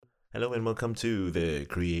Hello and welcome to the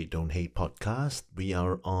Create Don't Hate podcast. We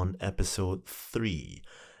are on episode 3,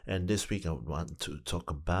 and this week I would want to talk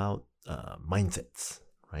about mindsets,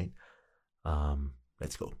 right?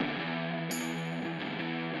 Let's go.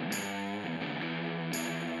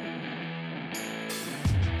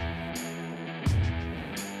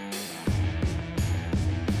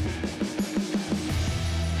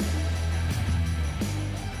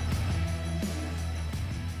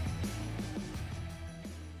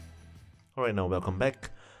 All right, now welcome back.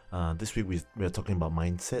 This week we are talking about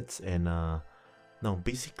mindsets, and now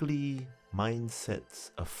basically mindsets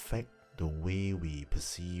affect the way we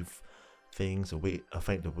perceive things,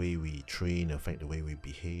 affect the way we train, affect the way we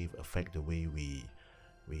behave, affect the way we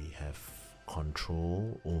have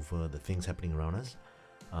control over the things happening around us.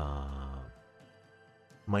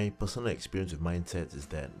 My personal experience with mindsets is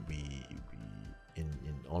that we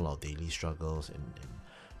in all our daily struggles and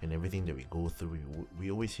everything that we go through, we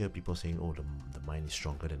always hear people saying, oh, the mind is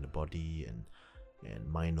stronger than the body, and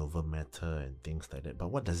mind over matter and things like that. But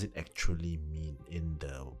what does it actually mean in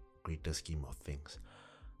the greater scheme of things?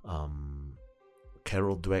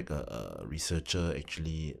 Carol Dweck, a researcher,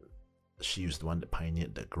 actually, she was the one that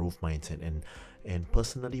pioneered the growth mindset, and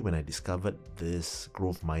personally, when I discovered this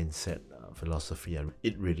growth mindset philosophy,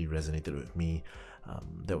 it really resonated with me.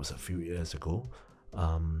 That was a few years ago.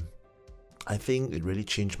 I think it really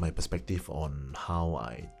changed my perspective on how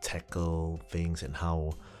I tackle things and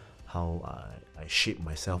how I shape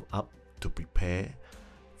myself up to prepare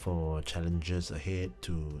for challenges ahead,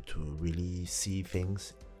 to really see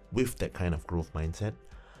things with that kind of growth mindset,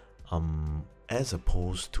 as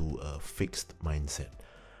opposed to a fixed mindset.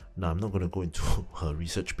 Now, I'm not going to go into her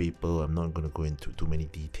research paper, I'm not going to go into too many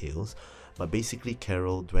details, but basically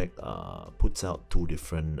Carol Dweck puts out two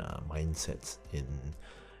different mindsets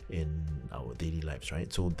in our daily lives,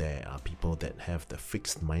 right? So there are people that have the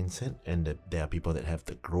fixed mindset, and there are people that have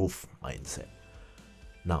the growth mindset.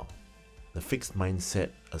 Now, the fixed mindset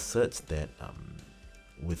asserts that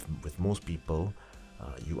with most people,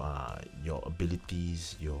 your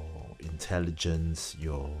abilities, your intelligence,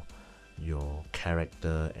 your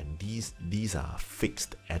character, and these are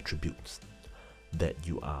fixed attributes that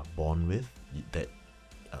you are born with, that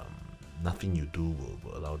nothing you do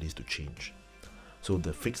will allow these to change. So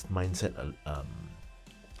the fixed mindset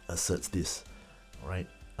asserts this, right?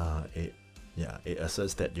 It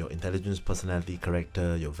asserts that your intelligence, personality,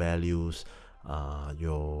 character, your values,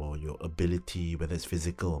 your ability, whether it's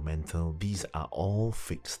physical or mental, these are all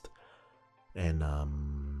fixed. And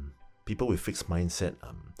people with fixed mindset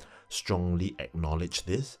strongly acknowledge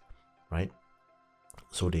this, right?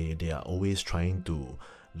 So they are always trying to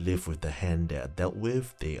live with the hand they are dealt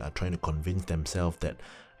with. They are trying to convince themselves that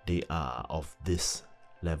they are of this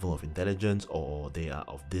level of intelligence, or they are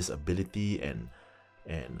of this ability, and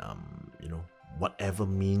whatever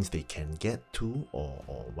means they can get to,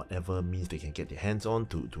 or whatever means they can get their hands on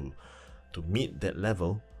to meet that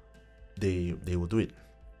level, they will do it.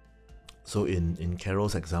 So in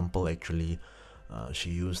Carol's example, actually, she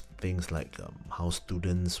used things like how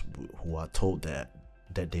students who are told that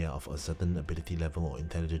they are of a certain ability level or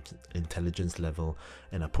intelligence level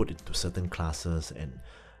and are put into certain classes, and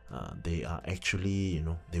they are actually,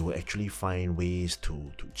 they will actually find ways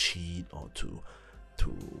to cheat, or to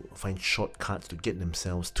find shortcuts to get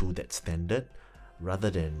themselves to that standard, rather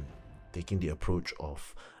than taking the approach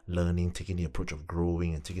of learning, taking the approach of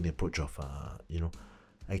growing, and taking the approach of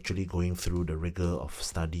actually going through the rigor of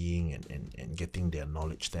studying and getting their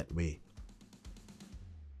knowledge that way.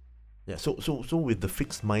 Yeah, so with the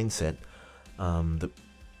fixed mindset,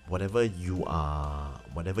 whatever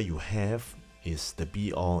you have is the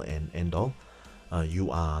be all and end all.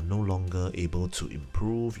 You are no longer able to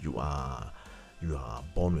improve. You are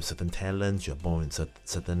born with certain talents. You are born with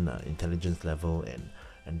certain intelligence level,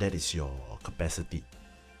 and that is your capacity,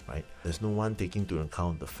 right? There's no one taking into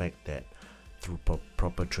account the fact that through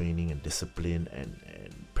proper training and discipline and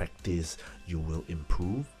practice, you will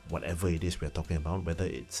improve whatever it is we're talking about, whether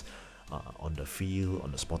it's on the field,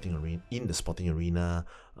 on the sporting arena, in the sporting arena,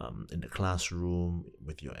 in the classroom,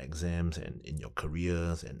 with your exams, and in your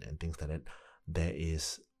careers and things like that. There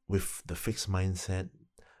is, with the fixed mindset,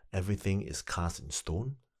 everything is cast in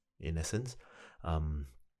stone, in essence.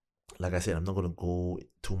 Like I said, I'm not going to go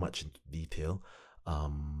too much into detail,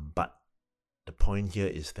 but the point here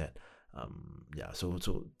is that so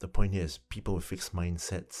the point here is people with fixed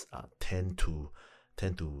mindsets tend to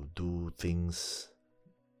do things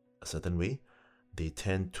a certain way. They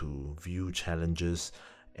tend to view challenges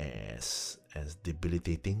as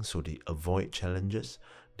debilitating, so they avoid challenges.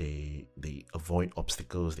 They avoid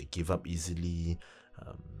obstacles. They give up easily.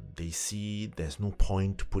 They see there's no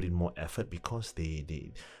point to put in more effort because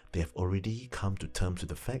they have already come to terms with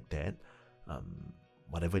the fact that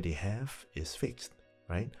whatever they have is fixed,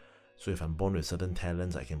 right? So if I'm born with certain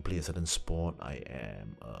talents, I can play a certain sport.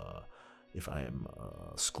 If I am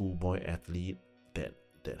a schoolboy athlete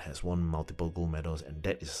that has won multiple gold medals, and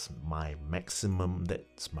that is my maximum,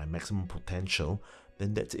 that's my maximum potential,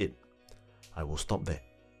 then that's it. I will stop there.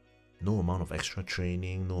 No amount of extra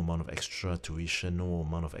training, no amount of extra tuition, no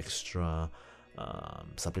amount of extra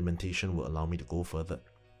supplementation will allow me to go further.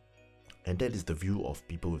 And that is the view of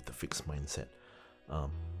people with the fixed mindset.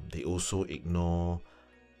 They also ignore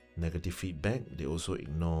negative feedback. They also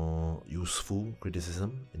ignore useful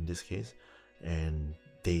criticism in this case. And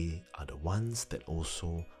they are the ones that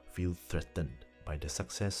also feel threatened by the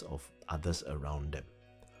success of others around them.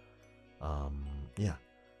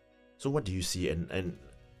 So what do you see, and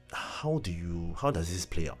how does this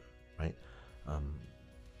play out, right?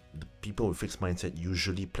 The people with fixed mindset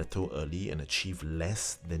usually plateau early and achieve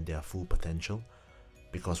less than their full potential,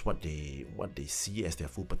 because what they see as their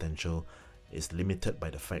full potential is limited by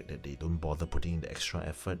the fact that they don't bother putting in the extra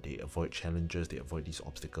effort. They avoid challenges, they avoid these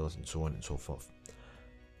obstacles, and so on and so forth.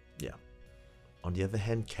 Yeah. On the other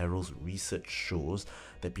hand, Carroll's research shows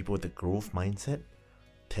that people with the growth mindset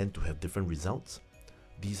tend to have different results.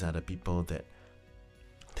 These are the people that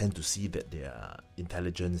tend to see that their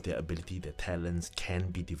intelligence, their ability, their talents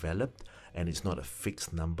can be developed, and it's not a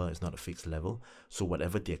fixed number, it's not a fixed level. So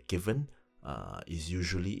whatever they're given is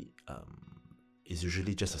usually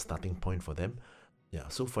just a starting point for them. Yeah.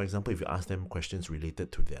 So for example, if you ask them questions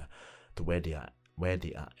related to where they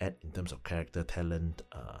are at in terms of character, talent,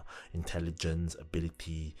 intelligence,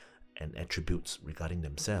 ability, and attributes regarding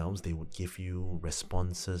themselves, they would give you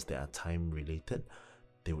responses that are time related.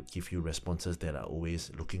 They would give you responses that are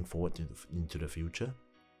always looking forward into the future.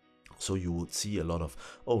 So you would see a lot of,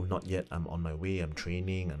 oh, not yet, I'm on my way, I'm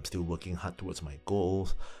training, I'm still working hard towards my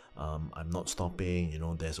goals, I'm not stopping,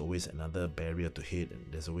 there's always another barrier to hit, and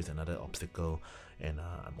there's always another obstacle, and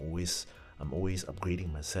I'm always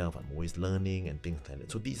upgrading myself, I'm always learning, and things like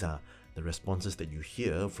that. So these are the responses that you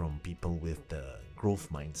hear from people with the growth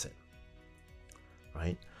mindset,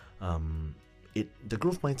 right? The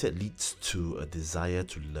growth mindset leads to a desire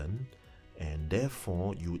to learn, and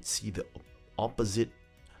therefore you would see the opposite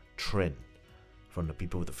trend from the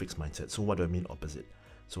people with the fixed mindset. So what do I mean opposite?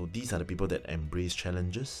 So these are the people that embrace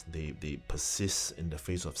challenges. They persist in the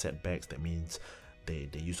face of setbacks. That means they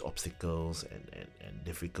use obstacles and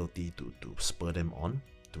difficulty to spur them on,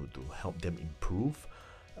 to help them improve.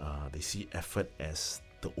 They see effort as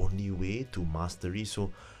the only way to mastery. So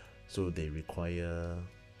they require.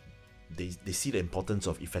 They see the importance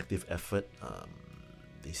of effective effort.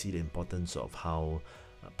 They see the importance of how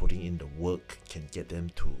putting in the work can get them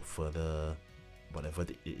to further whatever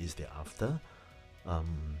it is they're after.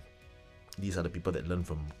 These are the people that learn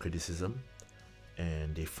from criticism,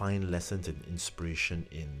 and they find lessons and inspiration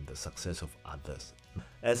in the success of others,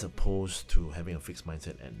 as opposed to having a fixed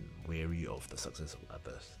mindset and wary of the success of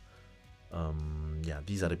others.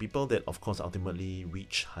 These are the people that, of course, ultimately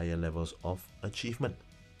reach higher levels of achievement.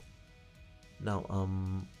 Now,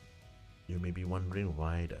 you may be wondering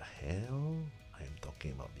why the hell I am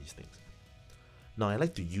talking about these things. Now, I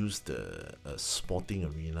like to use the sporting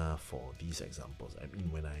arena for these examples. I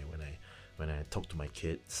mean, when I talk to my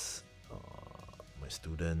kids, my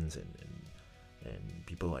students, and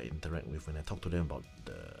people I interact with, when I talk to them about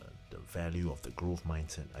the value of the growth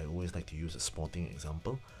mindset, I always like to use a sporting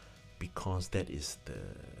example, because that is the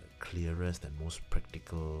clearest and most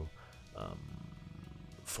practical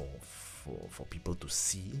for people to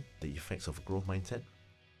see the effects of a growth mindset.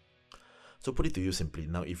 So put it to you simply,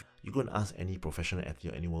 now if you go and ask any professional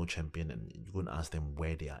athlete or any world champion, and you go and ask them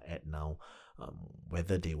where they are at now,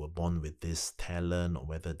 whether they were born with this talent or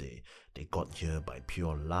whether they got here by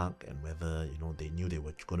pure luck, and whether they knew they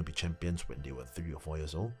were going to be champions when they were 3 or 4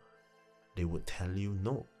 years old, they would tell you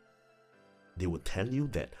no. They would tell you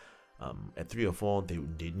that at 3 or 4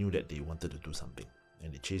 they knew that they wanted to do something,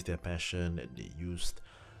 and they chased their passion, and they used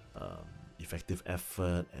effective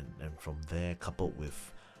effort, and from there, coupled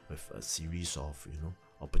with a series of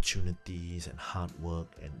opportunities and hard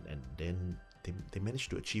work, and then they managed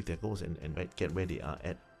to achieve their goals and get where they are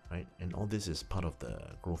at, right? And all this is part of the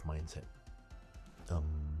growth mindset.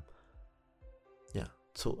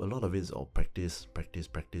 So a lot of it is all practice,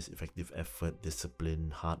 effective effort,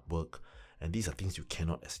 discipline, hard work, and these are things you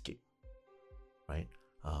cannot escape, right?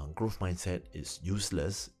 Growth mindset is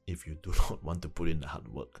useless if you do not want to put in the hard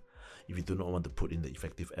work, if you do not want to put in the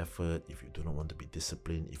effective effort, if you do not want to be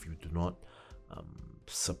disciplined, if you do not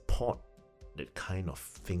support that kind of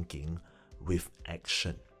thinking with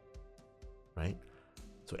action, right?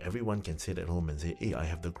 So everyone can sit at home and say, hey, I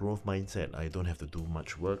have the growth mindset. I don't have to do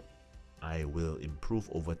much work. I will improve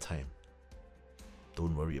over time.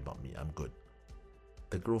 Don't worry about me. I'm good.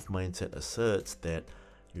 The growth mindset asserts that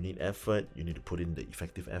you need effort, you need to put in the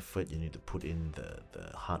effective effort, you need to put in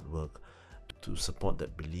the hard work to support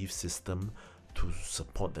that belief system, to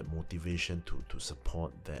support that motivation, to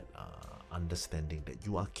support that understanding that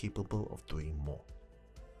you are capable of doing more.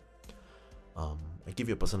 I give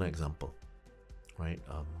you a personal example, right?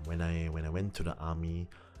 When I went to the army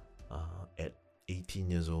at 18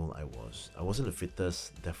 years old, I wasn't the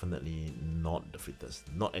fittest, definitely not the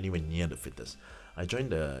fittest, not anywhere near the fittest. I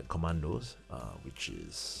joined the commandos, which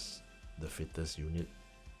is the fittest unit,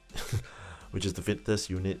 which is the fittest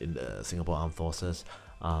unit in the Singapore Armed Forces.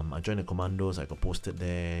 I joined the commandos. I got posted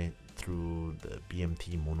there through the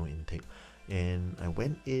BMT mono intake, and I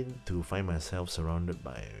went in to find myself surrounded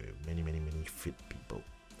by many fit people.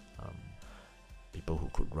 People who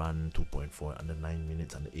could run 2.4 under 9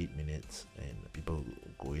 minutes, under 8 minutes, and people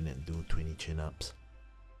who go in and do 20 chin-ups.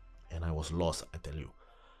 And I was lost, I tell you.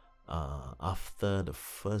 After the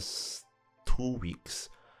first 2 weeks,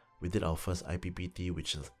 we did our first IPPT,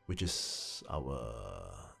 which is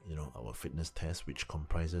our fitness test, which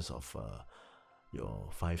comprises of your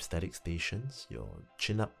 5 static stations, your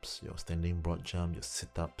chin-ups, your standing broad jump, your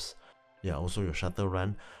sit-ups, also your shuttle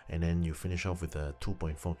run, and then you finish off with a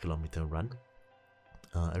 2.4 kilometer run.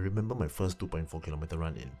 I remember my first 2.4 kilometer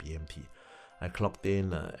run in BMT. I clocked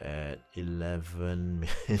in at 11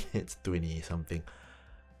 minutes 20 something,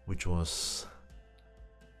 which was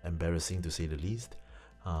embarrassing to say the least.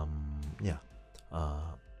 I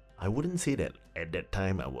wouldn't say that at that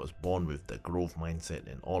time I was born with the growth mindset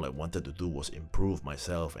and all I wanted to do was improve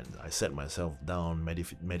myself and I set myself down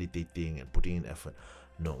meditating and putting in effort.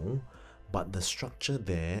 No, but the structure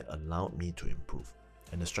there allowed me to improve.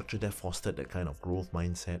 And the structure there fostered that kind of growth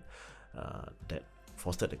mindset, that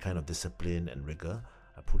fostered the kind of discipline and rigor.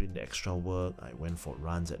 I put in the extra work. I went for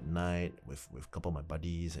runs at night with a couple of my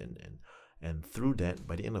buddies, and through that,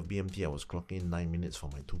 by the end of BMT, I was clocking in 9 minutes for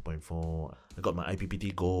my 2.4. I got my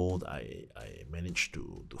IPPT gold. I managed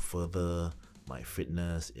to further my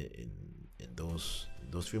fitness in those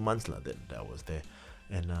few months that I was there.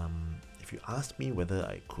 And if you ask me whether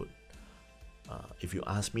I could, if you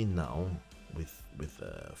ask me now, with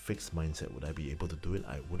a fixed mindset, would I be able to do it?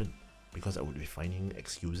 I wouldn't, because I would be finding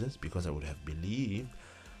excuses, because I would have believed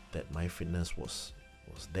that my fitness was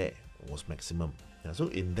there, was maximum. So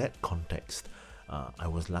in that context, I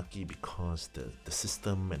was lucky because the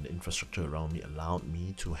system and the infrastructure around me allowed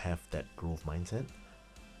me to have that growth mindset,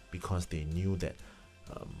 because they knew that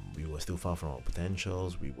we were still far from our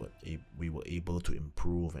potentials. We were able to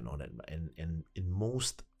improve and all that. And in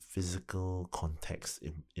most physical contexts,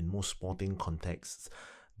 in most sporting contexts,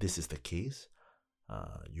 this is the case.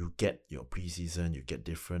 You get your preseason, you get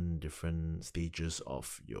different stages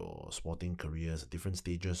of your sporting careers, different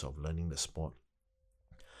stages of learning the sport,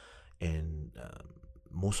 and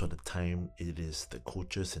most of the time it is the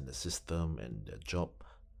coaches and the system and the job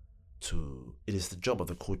it is the job of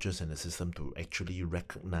the coaches and the system to actually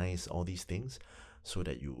recognize all these things, so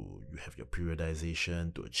that you have your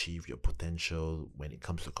periodization to achieve your potential when it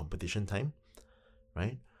comes to competition time,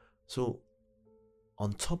 right? So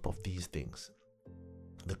on top of these things,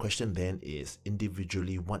 the question then is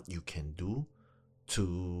individually what you can do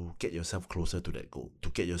to get yourself closer to that goal, to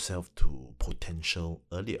get yourself to potential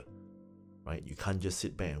earlier, right? You can't just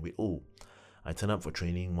sit back and wait, I turn up for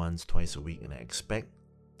training once, twice a week, and I expect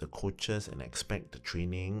the coaches and I expect the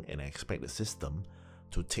training and I expect the system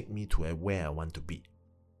to take me to where I want to be.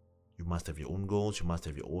 You must have your own goals, you must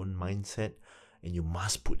have your own mindset, and you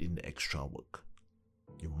must put in the extra work.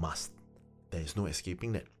 You must. There is no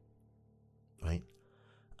escaping that, right?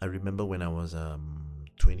 I remember when I was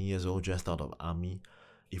 20 years old, just out of army.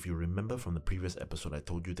 If you remember from the previous episode, I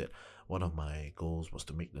told you that one of my goals was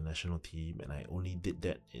to make the national team, and I only did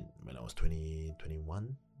that when I was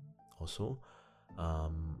 21 or so. I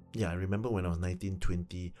remember when I was 19,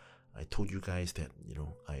 20, I told you guys that,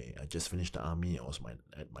 I just finished the army. I was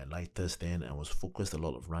at my lightest then. I was focused a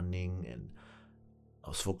lot on running,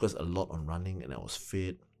 and I was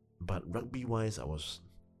fit. But rugby-wise, I was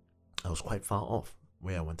quite far off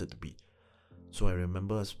where I wanted to be. So I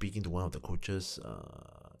remember speaking to one of the coaches,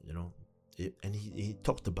 and he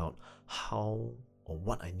talked about how or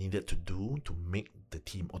what I needed to do to make the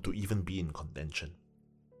team or to even be in contention.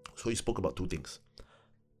 So he spoke about two things.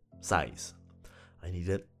 Size. I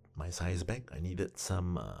needed my size back. I needed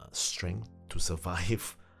some strength to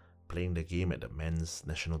survive playing the game at the men's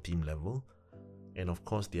national team level. And of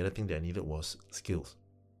course, the other thing that I needed was skills.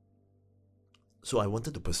 So I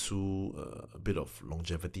wanted to pursue a bit of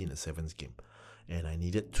longevity in the sevens game, and I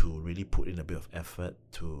needed to really put in a bit of effort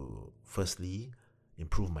to firstly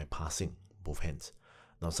improve my passing, both hands.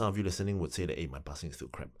 Now, some of you listening would say that, hey, my passing is still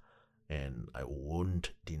crap, and I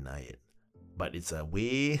won't deny it. But it's a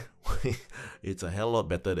it's a hell lot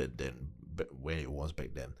better than where it was back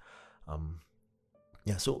then.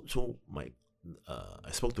 So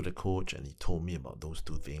I spoke to the coach and he told me about those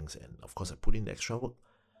two things, and of course I put in the extra work.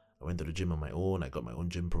 I went to the gym on my own. I got my own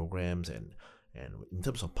gym programs, and in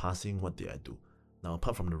terms of passing, what did I do? Now,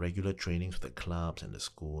 apart from the regular trainings with the clubs and the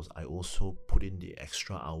schools, I also put in the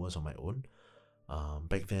extra hours on my own.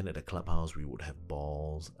 Back then at the clubhouse, we would have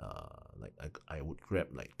balls. I would grab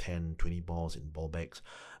like 10, 20 balls in ball bags.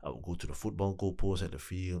 I would go to the football goalpost at the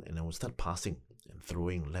field, and I would start passing and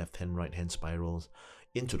throwing left hand, right hand spirals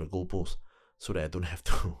into the goalpost so that I don't have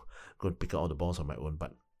to go and pick out all the balls on my own.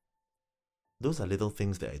 But those are little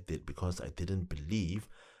things that I did because I didn't believe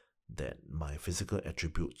that my physical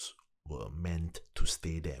attributes were meant to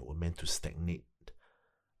stay there, were meant to stagnate.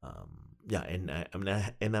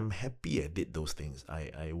 And I'm happy I did those things.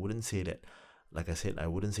 I wouldn't say that, like I said, I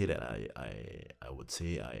wouldn't say that I would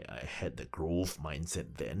say I had the growth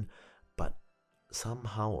mindset then, but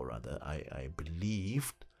somehow or other I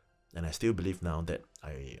believed, and I still believe now, that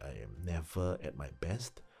I am never at my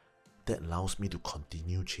best. That allows me to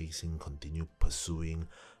continue chasing, continue pursuing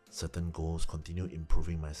certain goals, continue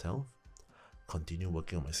improving myself, continue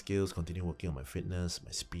working on my skills, continue working on my fitness, my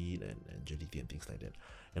speed and agility and things like that.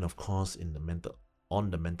 And of course, on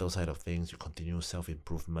the mental side of things, you continue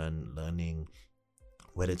self-improvement, learning,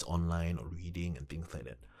 whether it's online or reading and things like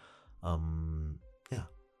that.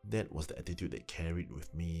 That was the attitude that carried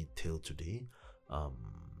with me till today.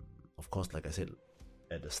 Of course, like I said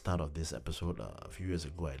at the start of this episode, a few years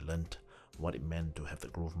ago, I learned what it meant to have the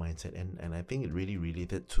growth mindset, and I think it really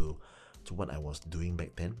related to what I was doing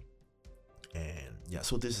back then. And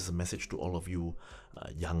so this is a message to all of you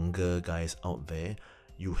younger guys out there.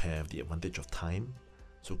 You have the advantage of time,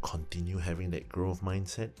 so continue having that growth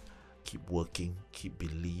mindset. Keep working, keep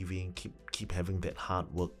believing, keep having that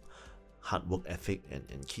hard work ethic,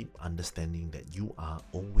 and keep understanding that you are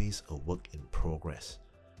always a work in progress,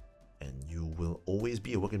 and you will always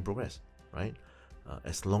be a work in progress, right?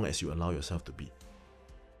 As long as you allow yourself to be.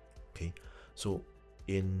 Okay, so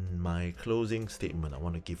in my closing statement, I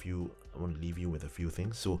want to leave you with a few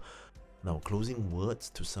things. So now, closing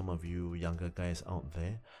words to some of you younger guys out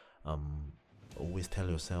there, always tell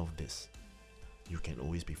yourself this: you can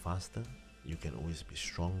always be faster, you can always be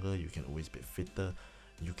stronger, you can always be fitter,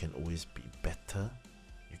 you can always be better,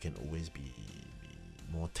 you can always be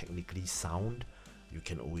more technically sound, you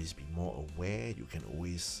can always be more aware, you can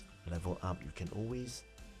always level up, you can always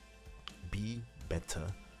be better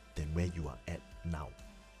than where you are at now.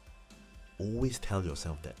 Always tell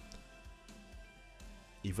yourself that.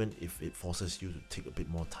 Even if it forces you to take a bit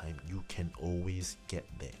more time, you can always get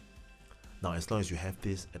there. Now, as long as you have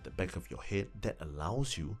this at the back of your head, that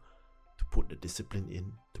allows you to put the discipline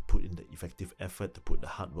in, to put in the effective effort, to put the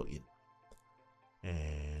hard work in.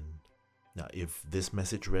 And now, if this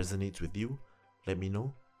message resonates with you, let me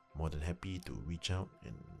know. More than happy to reach out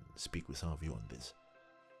and speak with some of you on this.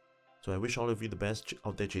 So I wish all of you the best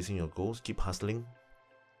out there chasing your goals. Keep hustling.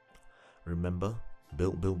 Remember,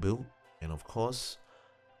 build. And of course,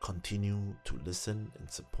 continue to listen and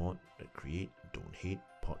support the Create Don't Hate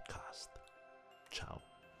podcast. Ciao.